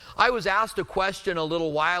I was asked a question a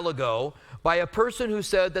little while ago by a person who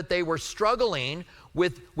said that they were struggling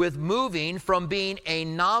with moving from being a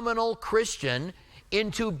nominal Christian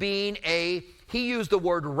into being he used the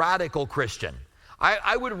word radical Christian.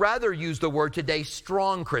 I would rather use the word today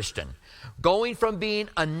strong Christian. Going from being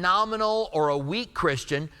a nominal or a weak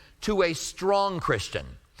Christian to a strong Christian.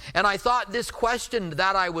 And I thought this question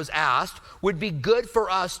that I was asked would be good for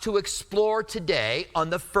us to explore today on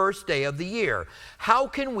the first day of the year. How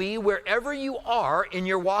can we, wherever you are in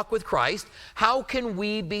your walk with Christ, how can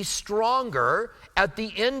we be stronger at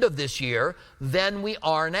the end of this year than we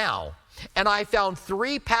are now? And I found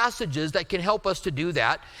 3 passages that can help us to do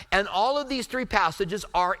that. And all of these 3 passages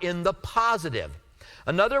are in the positive.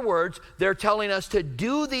 In other words, they're telling us to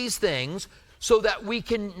do these things so that we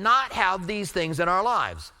can not have these things in our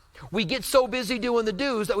lives. We get so busy doing the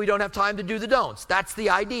do's that we don't have time to do the don'ts. That's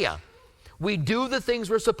the idea. We do the things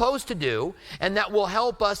we're supposed to do, and that will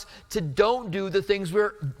help us to don't do the things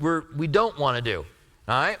we don't want to do.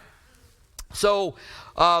 All right? So,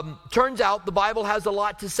 turns out the Bible has a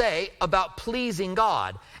lot to say about pleasing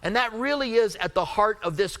God. And that really is at the heart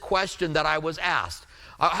of this question that I was asked.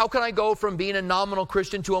 How can I go from being a nominal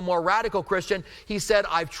Christian to a more radical Christian? He said,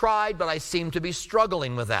 I've tried, but I seem to be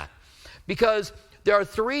struggling with that. Because there are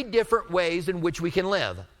 3 different ways in which we can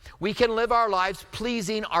live. We can live our lives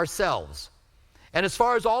pleasing ourselves. And as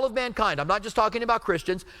far as all of mankind, I'm not just talking about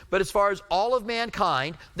Christians, but as far as all of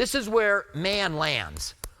mankind, this is where man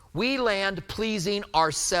lands. We land pleasing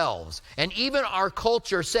ourselves. And even our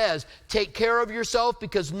culture says, take care of yourself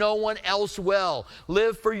because no one else will.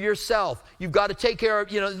 Live for yourself. You've got to take care of,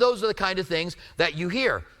 those are the kind of things that you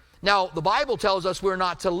hear. Now, the Bible tells us we're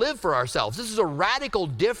not to live for ourselves. This is a radical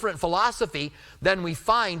different philosophy than we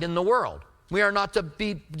find in the world. We are not to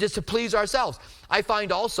be just to please ourselves. I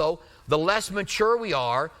find also the less mature we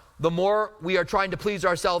are, the more we are trying to please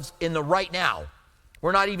ourselves in the right now.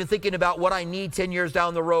 We're not even thinking about what I need 10 years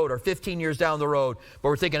down the road or 15 years down the road, but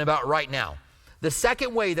we're thinking about right now. The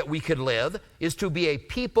second way that we could live is to be a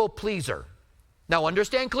people pleaser. Now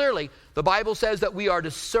understand clearly, the Bible says that we are to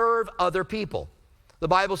serve other people. The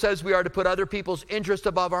Bible says we are to put other people's interest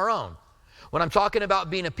above our own. When I'm talking about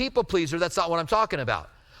being a people pleaser, that's not what I'm talking about.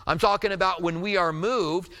 I'm talking about when we are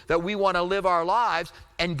moved, that we want to live our lives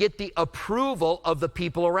and get the approval of the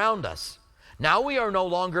people around us. Now we are no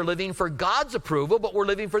longer living for God's approval, but we're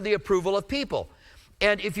living for the approval of people.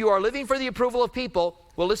 And if you are living for the approval of people,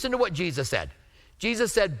 well, listen to what Jesus said.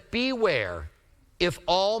 Jesus said, beware if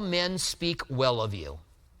all men speak well of you.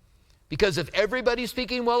 Because if everybody's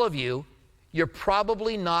speaking well of you, you're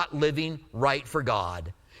probably not living right for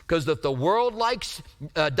God. Because if the world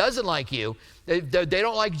doesn't like you, they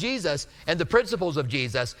don't like Jesus and the principles of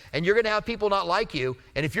Jesus, and you're going to have people not like you,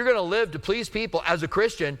 and if you're going to live to please people as a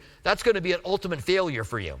Christian, that's going to be an ultimate failure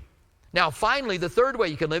for you. Now, finally, the third way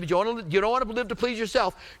you can live is you don't want to live to please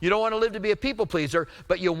yourself. You don't want to live to be a people pleaser,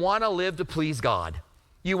 but you want to live to please God.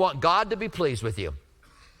 You want God to be pleased with you.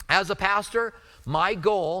 As a pastor, my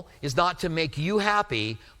goal is not to make you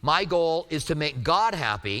happy. My goal is to make God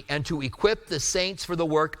happy and to equip the saints for the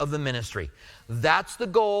work of the ministry. That's the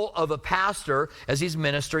goal of a pastor as he's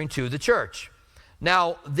ministering to the church.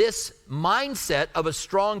 Now, this mindset of a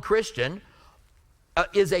strong Christian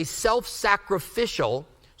is a self-sacrificial,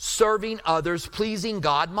 serving others, pleasing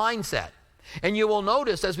God mindset. And you will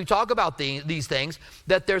notice as we talk about these things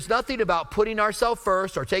that there's nothing about putting ourselves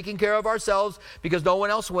first or taking care of ourselves because no one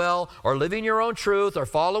else will, or living your own truth or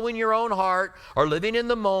following your own heart or living in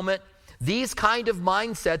the moment. These kind of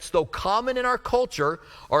mindsets, though common in our culture,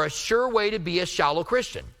 are a sure way to be a shallow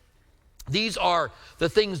Christian. These are the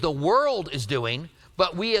things the world is doing,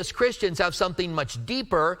 but we as Christians have something much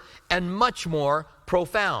deeper and much more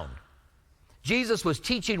profound. Jesus was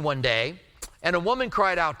teaching one day, and a woman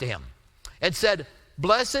cried out to him and said,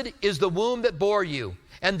 "Blessed is the womb that bore you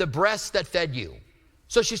and the breasts that fed you."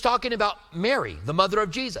 So she's talking about Mary, the mother of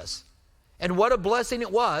Jesus. And what a blessing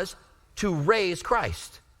it was to raise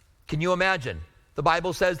Christ. Can you imagine? The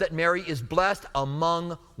Bible says that Mary is blessed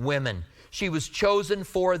among women. She was chosen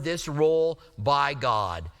for this role by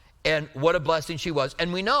God. And what a blessing she was.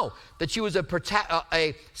 And we know that she was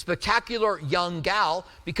a spectacular young gal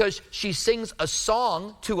because she sings a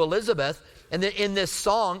song to Elizabeth. And then in this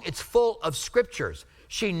song, it's full of scriptures.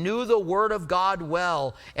 She knew the word of God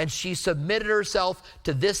well, and she submitted herself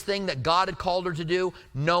to this thing that God had called her to do,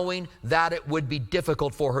 knowing that it would be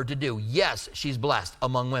difficult for her to do. Yes, she's blessed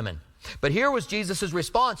among women. But here was Jesus'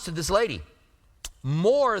 response to this lady.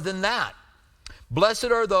 More than that,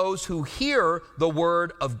 blessed are those who hear the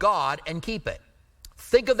word of God and keep it.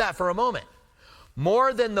 Think of that for a moment.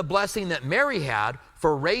 More than the blessing that Mary had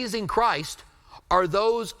for raising Christ are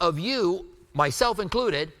those of you, myself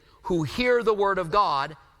included, who hear the word of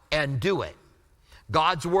God and do it.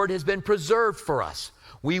 God's word has been preserved for us.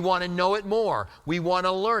 We want to know it more. We want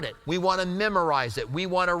to learn it. We want to memorize it. We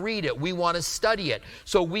want to read it. We want to study it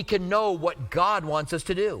so we can know what God wants us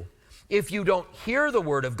to do. If you don't hear the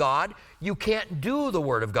word of God, you can't do the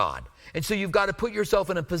word of God. And so you've got to put yourself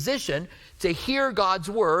in a position to hear God's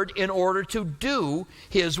word in order to do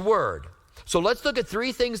his word. So let's look at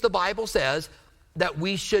 3 things the Bible says that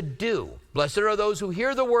we should do. Blessed are those who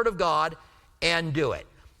hear the word of God and do it.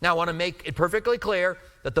 Now, I want to make it perfectly clear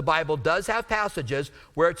that the Bible does have passages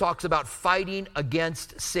where it talks about fighting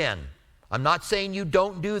against sin. I'm not saying you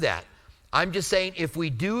don't do that. I'm just saying if we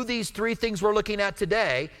do these 3 things we're looking at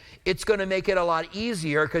today, it's going to make it a lot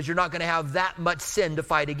easier because you're not going to have that much sin to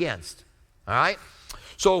fight against. All right?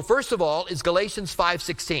 So first of all is Galatians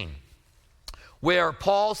 5:16, where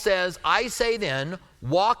Paul says, I say then,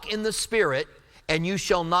 walk in the Spirit, and you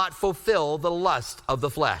shall not fulfill the lust of the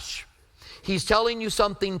flesh. He's telling you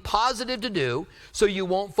something positive to do so you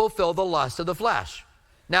won't fulfill the lust of the flesh.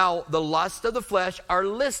 Now, the lust of the flesh are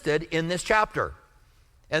listed in this chapter.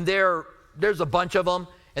 And there's a bunch of them,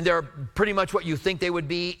 and they're pretty much what you think they would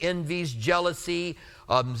be: envies, jealousy,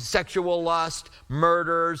 sexual lust,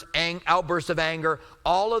 murders, outbursts of anger.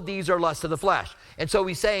 All of these are lusts of the flesh. And so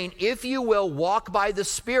he's saying, if you will walk by the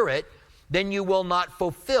Spirit, then you will not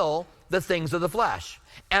fulfill the things of the flesh.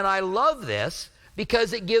 And I love this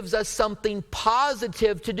because it gives us something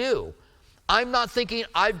positive to do. I'm not thinking,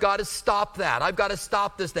 I've got to stop that. I've got to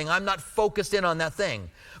stop this thing. I'm not focused in on that thing.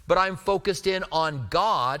 But I'm focused in on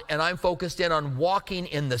God, and I'm focused in on walking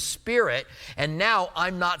in the Spirit. And now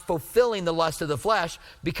I'm not fulfilling the lust of the flesh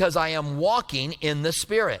because I am walking in the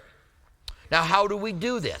Spirit. Now, how do we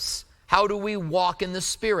do this? How do we walk in the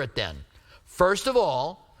Spirit then? First of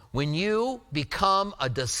all, when you become a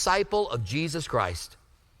disciple of Jesus Christ,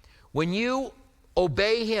 when you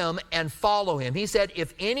obey him and follow him, he said,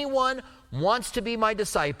 if anyone wants to be my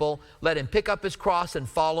disciple, let him pick up his cross and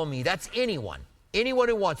follow me. That's anyone. Anyone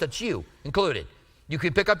who wants, that's you included. You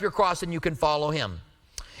can pick up your cross and you can follow him.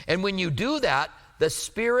 And when you do that, the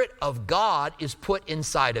Spirit of God is put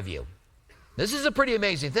inside of you. This is a pretty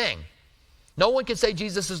amazing thing. No one can say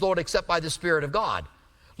Jesus is Lord except by the Spirit of God.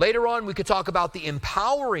 Later on, we could talk about the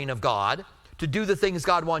empowering of God to do the things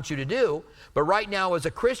God wants you to do. But right now, as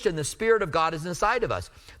a Christian, the Spirit of God is inside of us.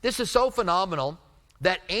 This is so phenomenal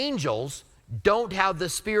that angels don't have the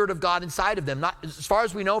Spirit of God inside of them. Not, as far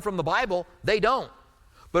as we know from the Bible, they don't.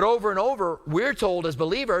 But over and over, we're told as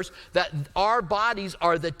believers that our bodies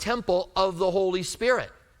are the temple of the Holy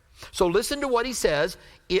Spirit. So listen to what he says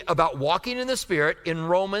about walking in the Spirit in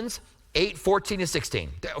Romans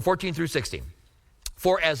 8:14 through 16.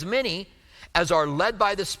 For as many as are led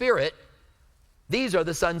by the Spirit, these are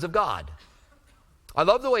the sons of God. I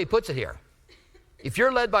love the way he puts it here. If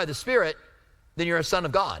you're led by the Spirit, then you're a son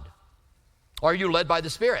of God. Are you led by the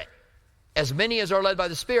Spirit? As many as are led by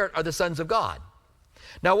the Spirit are the sons of God.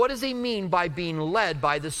 Now, what does he mean by being led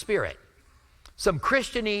by the Spirit? Some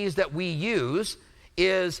Christianese that we use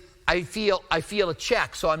is, I feel a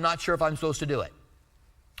check, so I'm not sure if I'm supposed to do it.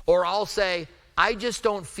 Or I'll say, I just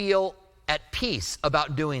don't feel at peace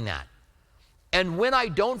about doing that. And when I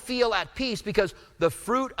don't feel at peace, because the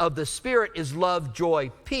fruit of the Spirit is love,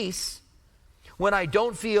 joy, peace, when I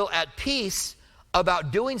don't feel at peace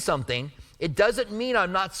about doing something, it doesn't mean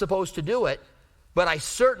I'm not supposed to do it, but I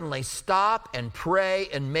certainly stop and pray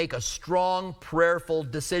and make a strong, prayerful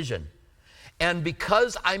decision. And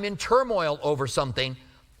because I'm in turmoil over something,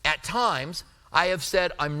 at times I have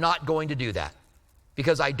said I'm not going to do that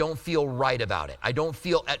because I don't feel right about it. I don't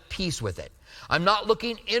feel at peace with it. I'm not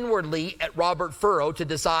looking inwardly at Robert Furrow to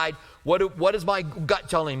decide what is my gut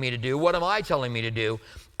telling me to do? What am I telling me to do?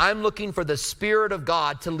 I'm looking for the Spirit of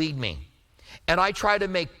God to lead me. And I try to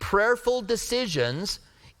make prayerful decisions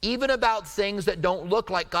even about things that don't look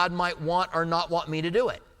like God might want or not want me to do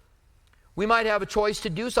it. We might have a choice to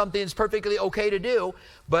do something that's perfectly okay to do,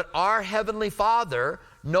 but our Heavenly Father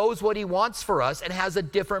knows what He wants for us and has a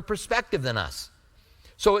different perspective than us.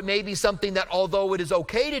 So it may be something that although it is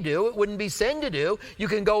okay to do, it wouldn't be sin to do, you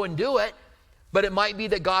can go and do it, but it might be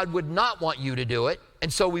that God would not want you to do it,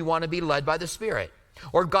 and so we want to be led by the Spirit.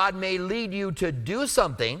 Or God may lead you to do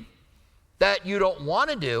something that you don't want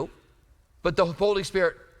to do, but the Holy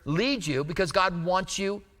Spirit leads you because God wants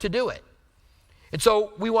you to do it. And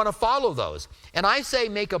so we want to follow those. And I say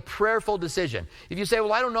make a prayerful decision. If you say,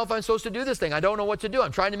 well, I don't know if I'm supposed to do this thing. I don't know what to do.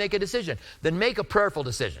 I'm trying to make a decision. Then make a prayerful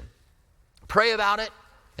decision. Pray about it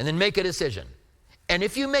and then make a decision. And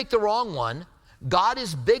if you make the wrong one, God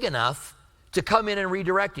is big enough to come in and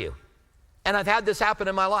redirect you. And I've had this happen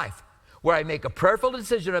in my life where I make a prayerful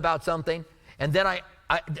decision about something, and then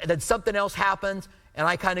then something else happens, and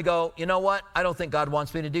I kind of go, you know what? I don't think God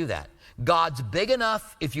wants me to do that. God's big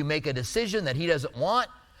enough if you make a decision that he doesn't want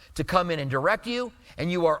to come in and direct you,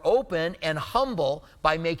 and you are open and humble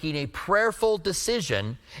by making a prayerful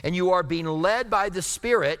decision, and you are being led by the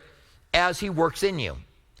Spirit as he works in you.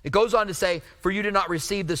 It goes on to say, for you did not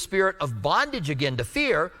receive the spirit of bondage again to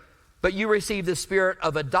fear, but you received the spirit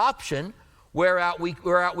of adoption, whereat we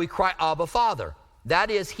cry, Abba, Father.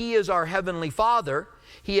 That is, he is our heavenly Father.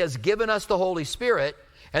 He has given us the Holy Spirit,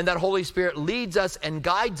 and that Holy Spirit leads us and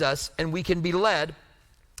guides us, and we can be led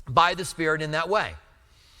by the Spirit in that way.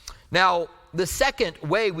 Now, the second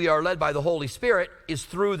way we are led by the Holy Spirit is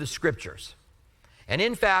through the Scriptures. And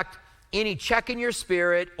in fact, any check in your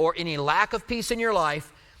spirit or any lack of peace in your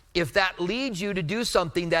life, if that leads you to do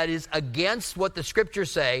something that is against what the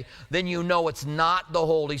Scriptures say, then you know it's not the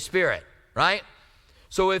Holy Spirit, right?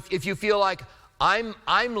 So if you feel like, I'm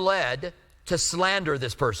led to slander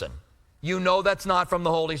this person, you know that's not from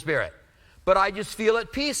the Holy Spirit. But I just feel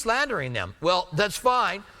at peace slandering them. Well, that's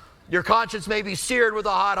fine. Your conscience may be seared with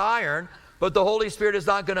a hot iron, but the Holy Spirit is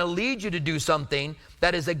not going to lead you to do something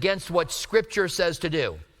that is against what Scripture says to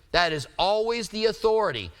do. That is always the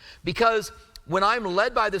authority. Because when I'm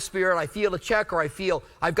led by the Spirit, I feel a check, or I feel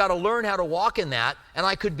I've got to learn how to walk in that, and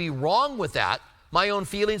I could be wrong with that. My own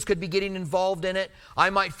feelings could be getting involved in it. I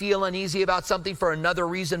might feel uneasy about something for another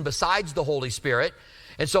reason besides the Holy Spirit.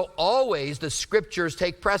 And so always the Scriptures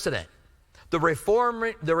take precedent. The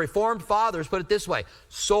Reformed Fathers put it this way,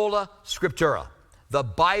 sola scriptura, the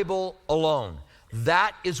Bible alone.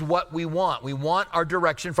 That is what we want. We want our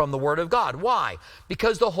direction from the Word of God. Why?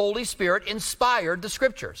 Because the Holy Spirit inspired the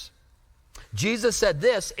Scriptures. Jesus said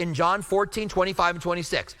this in John 14, 25 and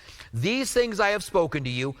 26. These things I have spoken to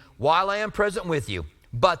you while I am present with you.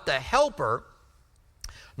 But the Helper,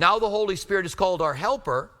 now the Holy Spirit is called our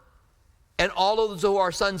Helper, and all of those who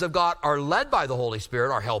are sons of God are led by the Holy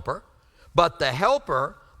Spirit, our Helper. But the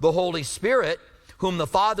Helper, the Holy Spirit, whom the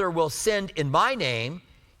Father will send in my name,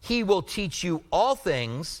 he will teach you all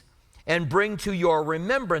things and bring to your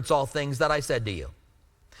remembrance all things that I said to you.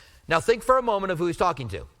 Now think for a moment of who he's talking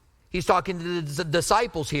to. He's talking to the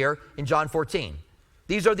disciples here in John 14.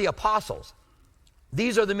 These are the apostles.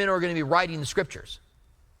 These are the men who are going to be writing the Scriptures.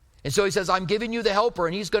 And so he says, I'm giving you the Helper,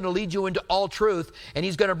 and he's going to lead you into all truth, and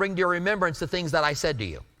he's going to bring to your remembrance the things that I said to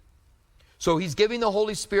you. So he's giving the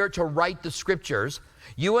Holy Spirit to write the Scriptures.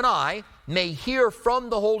 You and I may hear from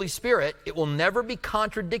the Holy Spirit. It will never be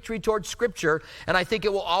contradictory towards Scripture, and I think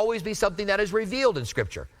it will always be something that is revealed in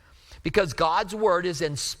Scripture. Because God's Word is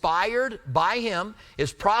inspired by him,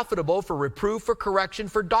 is profitable for reproof, for correction,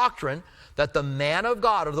 for doctrine, that the man of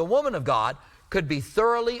God or the woman of God could be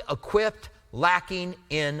thoroughly equipped, lacking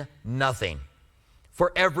in nothing.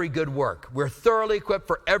 For every good work. We're thoroughly equipped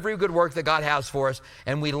for every good work that God has for us,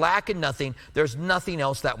 and we lack in nothing. There's nothing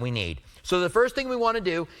else that we need. So the first thing we want to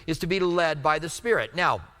do is to be led by the Spirit.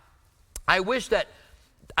 Now, I wish that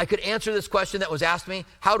I could answer this question that was asked me.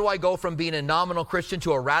 How do I go from being a nominal Christian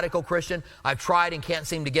to a radical Christian? I've tried and can't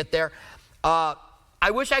seem to get there. I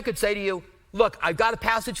wish I could say to you, look, I've got a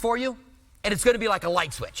passage for you, and it's going to be like a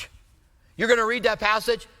light switch. You're going to read that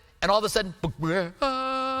passage, and all of a sudden,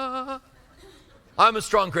 I'm a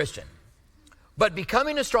strong Christian. But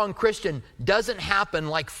becoming a strong Christian doesn't happen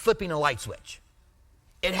like flipping a light switch.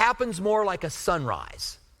 It happens more like a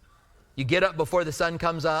sunrise. You get up before the sun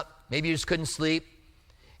comes up. Maybe you just couldn't sleep.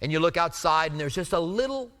 And you look outside, and there's just a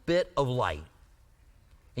little bit of light.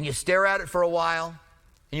 And you stare at it for a while,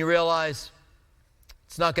 and you realize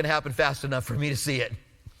it's not going to happen fast enough for me to see it.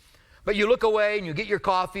 But you look away, and you get your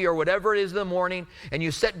coffee or whatever it is in the morning, and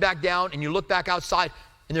you sit back down, and you look back outside,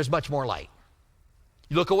 and there's much more light.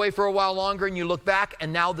 You look away for a while longer, and you look back,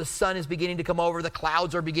 and now the sun is beginning to come over, the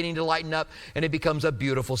clouds are beginning to lighten up, and it becomes a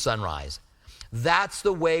beautiful sunrise. That's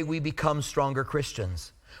the way we become stronger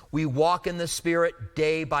Christians. We walk in the Spirit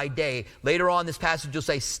day by day. Later on, this passage will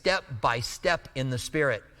say step by step in the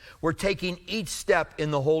Spirit. We're taking each step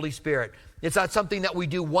in the Holy Spirit. It's not something that we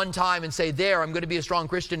do one time and say, there, I'm going to be a strong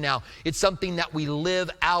Christian now. It's something that we live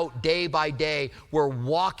out day by day. We're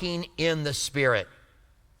walking in the Spirit.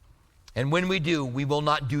 And when we do, we will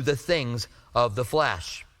not do the things of the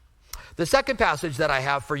flesh. The second passage that I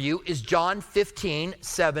have for you is John 15,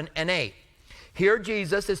 7 and 8. Here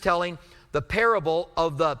Jesus is telling the parable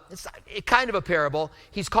of it's kind of a parable.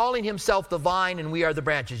 He's calling himself the vine and we are the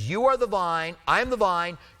branches. You are the vine, I am the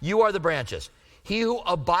vine, you are the branches. He who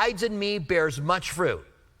abides in me bears much fruit.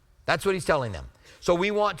 That's what he's telling them. So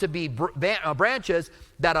we want to be branches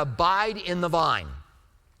that abide in the vine.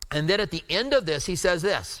 And then at the end of this, he says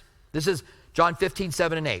this. This is John 15,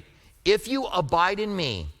 7 and 8. If you abide in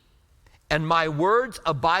me and my words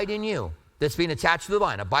abide in you, that's being attached to the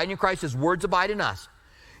vine, abiding in Christ, his words abide in us,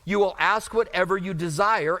 you will ask whatever you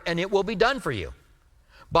desire and it will be done for you.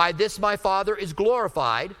 By this my Father is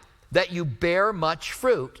glorified, that you bear much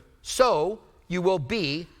fruit, so you will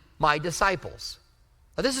be my disciples.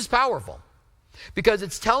 Now this is powerful because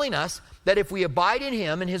it's telling us that if we abide in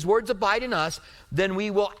him and his words abide in us, then we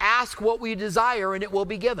will ask what we desire and it will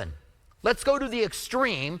be given. Let's go to the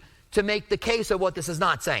extreme to make the case of what this is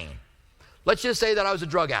not saying. Let's just say that I was a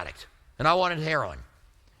drug addict and I wanted heroin.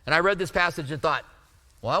 And I read this passage and thought,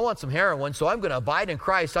 well, I want some heroin, so I'm going to abide in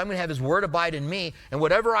Christ. I'm going to have his word abide in me. And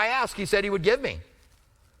whatever I ask, he said he would give me.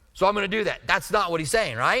 So I'm going to do that. That's not what he's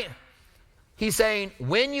saying, right? He's saying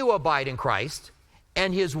when you abide in Christ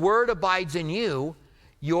and his word abides in you,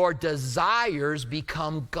 your desires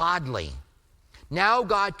become godly. Now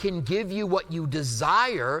God can give you what you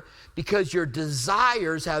desire because your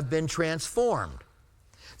desires have been transformed.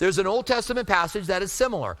 There's an Old Testament passage that is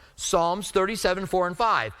similar. Psalms 37, 4 and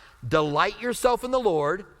 5. Delight yourself in the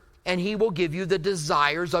Lord, and he will give you the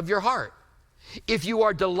desires of your heart. If you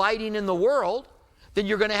are delighting in the world, then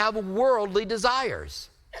you're going to have worldly desires.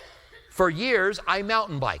 For years, I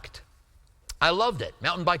mountain biked. I loved it.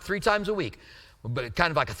 Mountain bike 3 times a week. But kind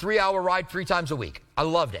of like a 3-hour ride 3 times a week. I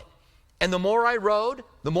loved it. And the more I rode,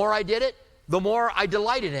 the more I did it, the more I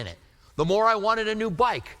delighted in it. The more I wanted a new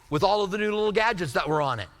bike with all of the new little gadgets that were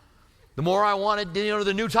on it. The more I wanted,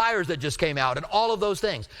 the new tires that just came out and all of those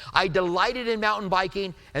things. I delighted in mountain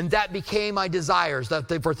biking, and that became my desires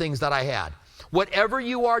for things that I had. Whatever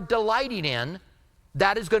you are delighting in,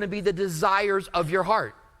 that is going to be the desires of your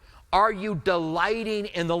heart. Are you delighting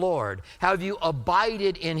in the Lord? Have you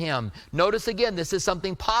abided in him? Notice again, this is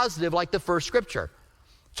something positive like the first scripture.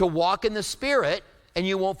 To walk in the Spirit, and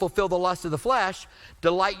you won't fulfill the lust of the flesh,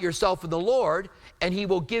 delight yourself in the Lord, and he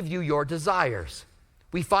will give you your desires.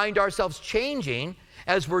 We find ourselves changing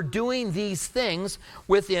as we're doing these things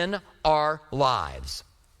within our lives.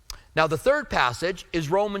 Now, the third passage is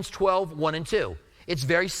Romans 12, 1 and 2. It's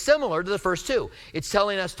very similar to the first two. It's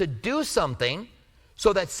telling us to do something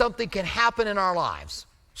so that something can happen in our lives.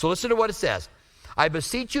 So listen to what it says. I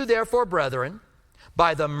beseech you, therefore, brethren,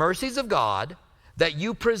 by the mercies of God, that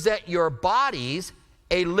you present your bodies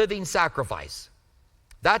a living sacrifice.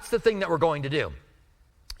 That's the thing that we're going to do.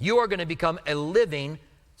 You are going to become a living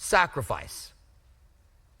sacrifice.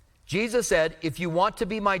 Jesus said, if you want to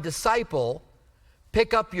be my disciple,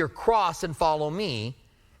 pick up your cross and follow me.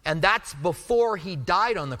 And that's before he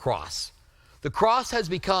died on the cross. The cross has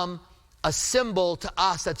become a symbol to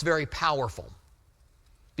us that's very powerful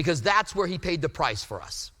because that's where he paid the price for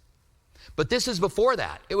us. But this is before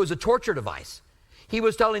that. It was a torture device. He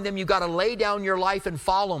was telling them, you got to lay down your life and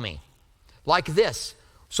follow me like this.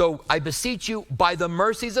 So I beseech you by the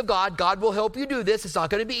mercies of God, God will help you do this. It's not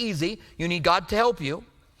going to be easy. You need God to help you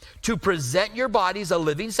to present your bodies a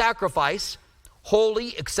living sacrifice,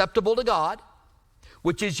 holy, acceptable to God,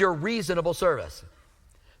 which is your reasonable service.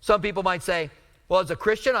 Some people might say, well, as a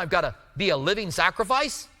Christian, I've got to be a living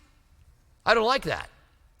sacrifice. I don't like that.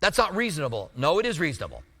 That's not reasonable. No, it is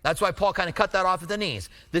reasonable. That's why Paul kind of cut that off at the knees.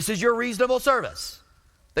 This is your reasonable service,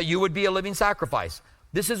 that you would be a living sacrifice.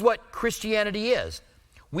 This is what Christianity is.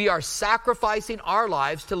 We are sacrificing our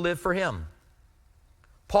lives to live for him.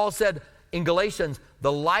 Paul said in Galatians,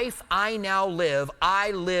 the life I now live,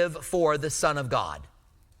 I live for the Son of God.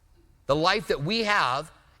 The life that we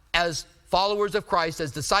have as followers of Christ,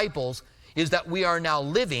 as disciples, is that we are now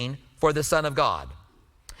living for the Son of God.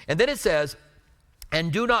 And then it says,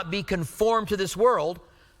 and do not be conformed to this world,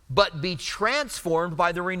 but be transformed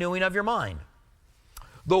by the renewing of your mind.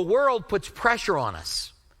 The world puts pressure on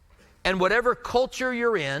us. And whatever culture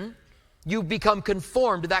you're in, you become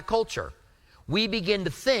conformed to that culture. We begin to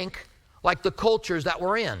think like the cultures that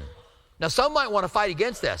we're in. Now, some might want to fight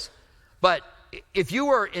against this, but if you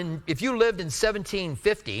lived in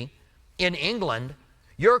 1750 in England,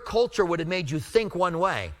 your culture would have made you think one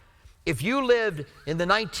way. If you lived in the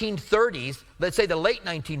 1930s, let's say the late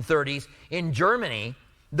 1930s in Germany,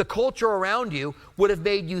 the culture around you would have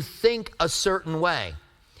made you think a certain way.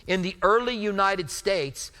 In the early United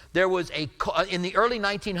States, in the early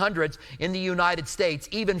 1900s in the United States,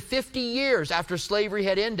 even 50 years after slavery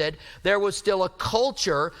had ended, there was still a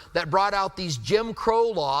culture that brought out these Jim Crow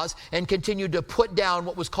laws and continued to put down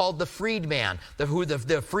what was called the freedman,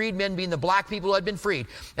 the freedmen being the black people who had been freed.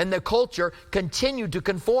 And the culture continued to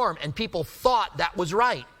conform, and people thought that was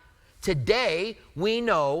right. Today, we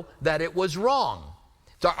know that it was wrong.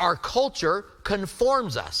 So our culture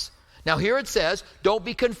conforms us. Now here it says, don't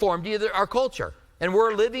be conformed to our culture. And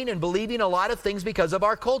we're living and believing a lot of things because of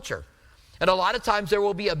our culture. And a lot of times there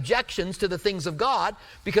will be objections to the things of God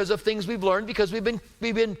because of things we've learned, because we've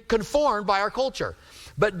been conformed by our culture.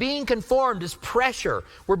 But being conformed is pressure.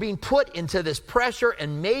 We're being put into this pressure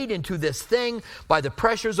and made into this thing by the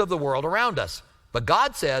pressures of the world around us. But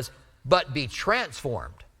God says, but be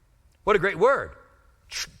transformed. What a great word.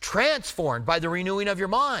 Transformed by the renewing of your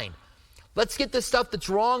mind. Let's get the stuff that's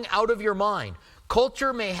wrong out of your mind.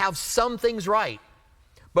 Culture may have some things right,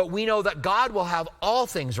 but we know that God will have all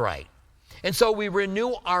things right. And so we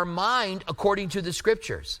renew our mind according to the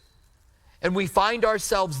Scriptures. And we find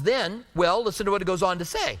ourselves then, well, listen to what it goes on to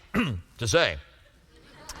say.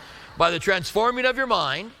 By the transforming of your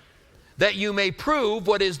mind, that you may prove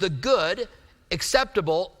what is the good,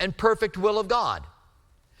 acceptable, and perfect will of God.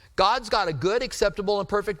 God's got a good, acceptable, and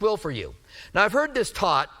perfect will for you. Now, I've heard this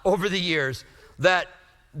taught over the years that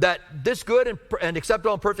this good and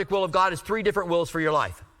acceptable and perfect will of God is 3 different wills for your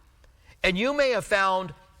life. And you may have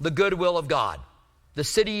found the good will of God. The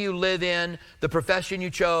city you live in, the profession you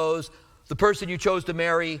chose, the person you chose to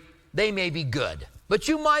marry, they may be good. But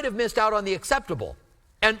you might have missed out on the acceptable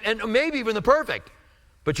and maybe even the perfect.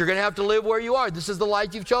 But you're going to have to live where you are. This is the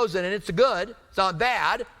life you've chosen, and it's good. It's not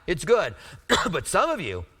bad. It's good. But some of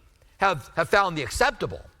you have found the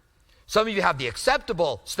acceptable. Some of you have the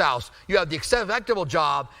acceptable spouse. You have the acceptable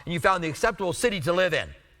job, and you found the acceptable city to live in.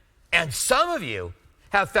 And some of you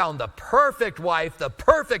have found the perfect wife, the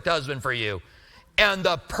perfect husband for you, and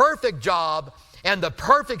the perfect job, and the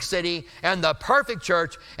perfect city, and the perfect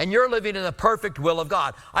church, and you're living in the perfect will of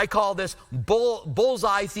God. I call this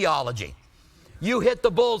bullseye theology. You hit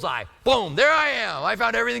the bullseye. Boom, there I am. I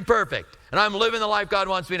found everything perfect, and I'm living the life God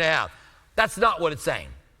wants me to have. That's not what it's saying.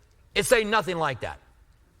 It's saying nothing like that.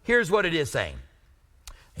 Here's what it is saying.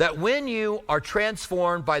 That when you are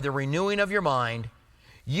transformed by the renewing of your mind,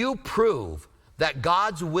 you prove that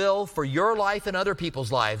God's will for your life and other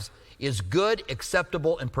people's lives is good,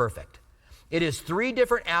 acceptable, and perfect. It is 3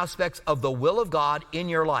 different aspects of the will of God in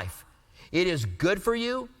your life. It is good for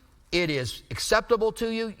you. It is acceptable to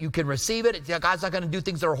you. You can receive it. God's not going to do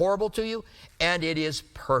things that are horrible to you. And it is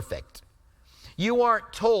perfect. You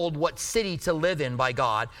aren't told what city to live in by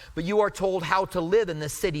God, but you are told how to live in the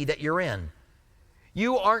city that you're in.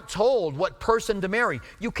 You aren't told what person to marry.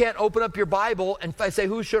 You can't open up your Bible and say,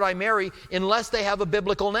 who should I marry, unless they have a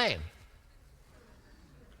biblical name.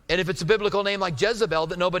 And if it's a biblical name like Jezebel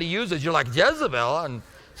that nobody uses, you're like, Jezebel? I'm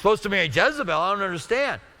supposed to marry Jezebel? I don't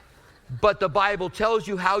understand. But the Bible tells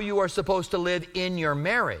you how you are supposed to live in your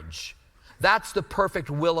marriage. That's the perfect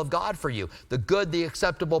will of God for you. The good, the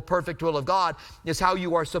acceptable, perfect will of God is how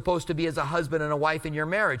you are supposed to be as a husband and a wife in your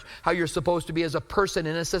marriage, how you're supposed to be as a person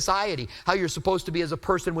in a society, how you're supposed to be as a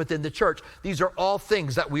person within the church. These are all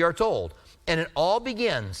things that we are told. And it all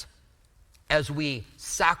begins as we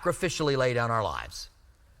sacrificially lay down our lives.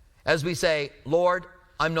 As we say, Lord,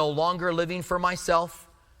 I'm no longer living for myself.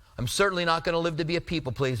 I'm certainly not going to live to be a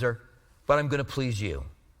people pleaser, but I'm going to please you.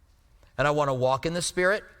 And I want to walk in the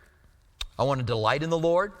Spirit. I want to delight in the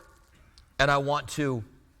Lord, and I want to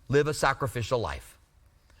live a sacrificial life.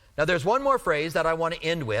 Now, there's one more phrase that I want to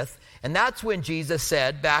end with, and that's when Jesus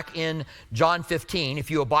said back in John 15, if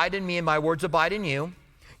you abide in me and my words abide in you,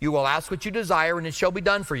 you will ask what you desire, and it shall be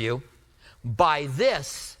done for you. By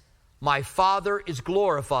this, my Father is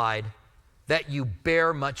glorified, that you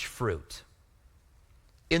bear much fruit.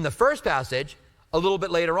 In the first passage, a little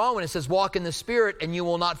bit later on, when it says, walk in the Spirit and you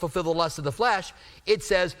will not fulfill the lust of the flesh, it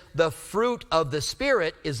says the fruit of the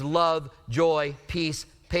Spirit is love, joy, peace,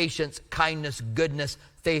 patience, kindness, goodness,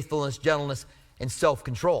 faithfulness, gentleness, and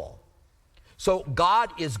self-control. So God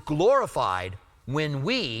is glorified when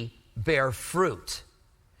we bear fruit.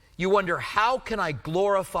 You wonder, how can I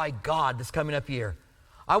glorify God this coming up year?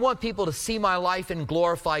 I want people to see my life and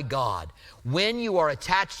glorify God. When you are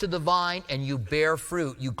attached to the vine and you bear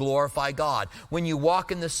fruit, you glorify God. When you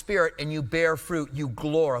walk in the Spirit and you bear fruit, you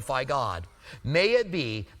glorify God. May it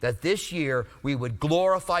be that this year we would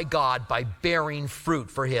glorify God by bearing fruit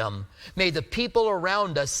for Him. May the people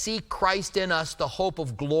around us see Christ in us, the hope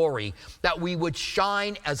of glory, that we would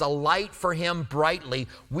shine as a light for Him brightly.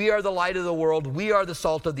 We are the light of the world. We are the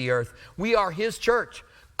salt of the earth. We are His church,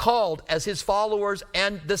 called as His followers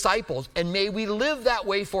and disciples. And may we live that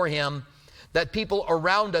way for Him, that people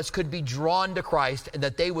around us could be drawn to Christ and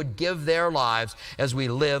that they would give their lives as we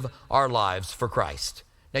live our lives for Christ.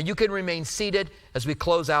 Now you can remain seated as we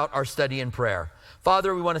close out our study in prayer.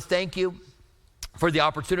 Father, we want to thank you for the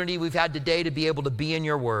opportunity we've had today to be able to be in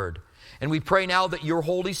your word. And we pray now that your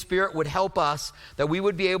Holy Spirit would help us, that we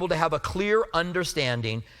would be able to have a clear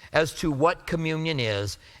understanding as to what communion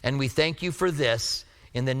is. And we thank you for this.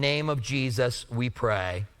 In the name of Jesus, we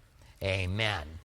pray. Amen.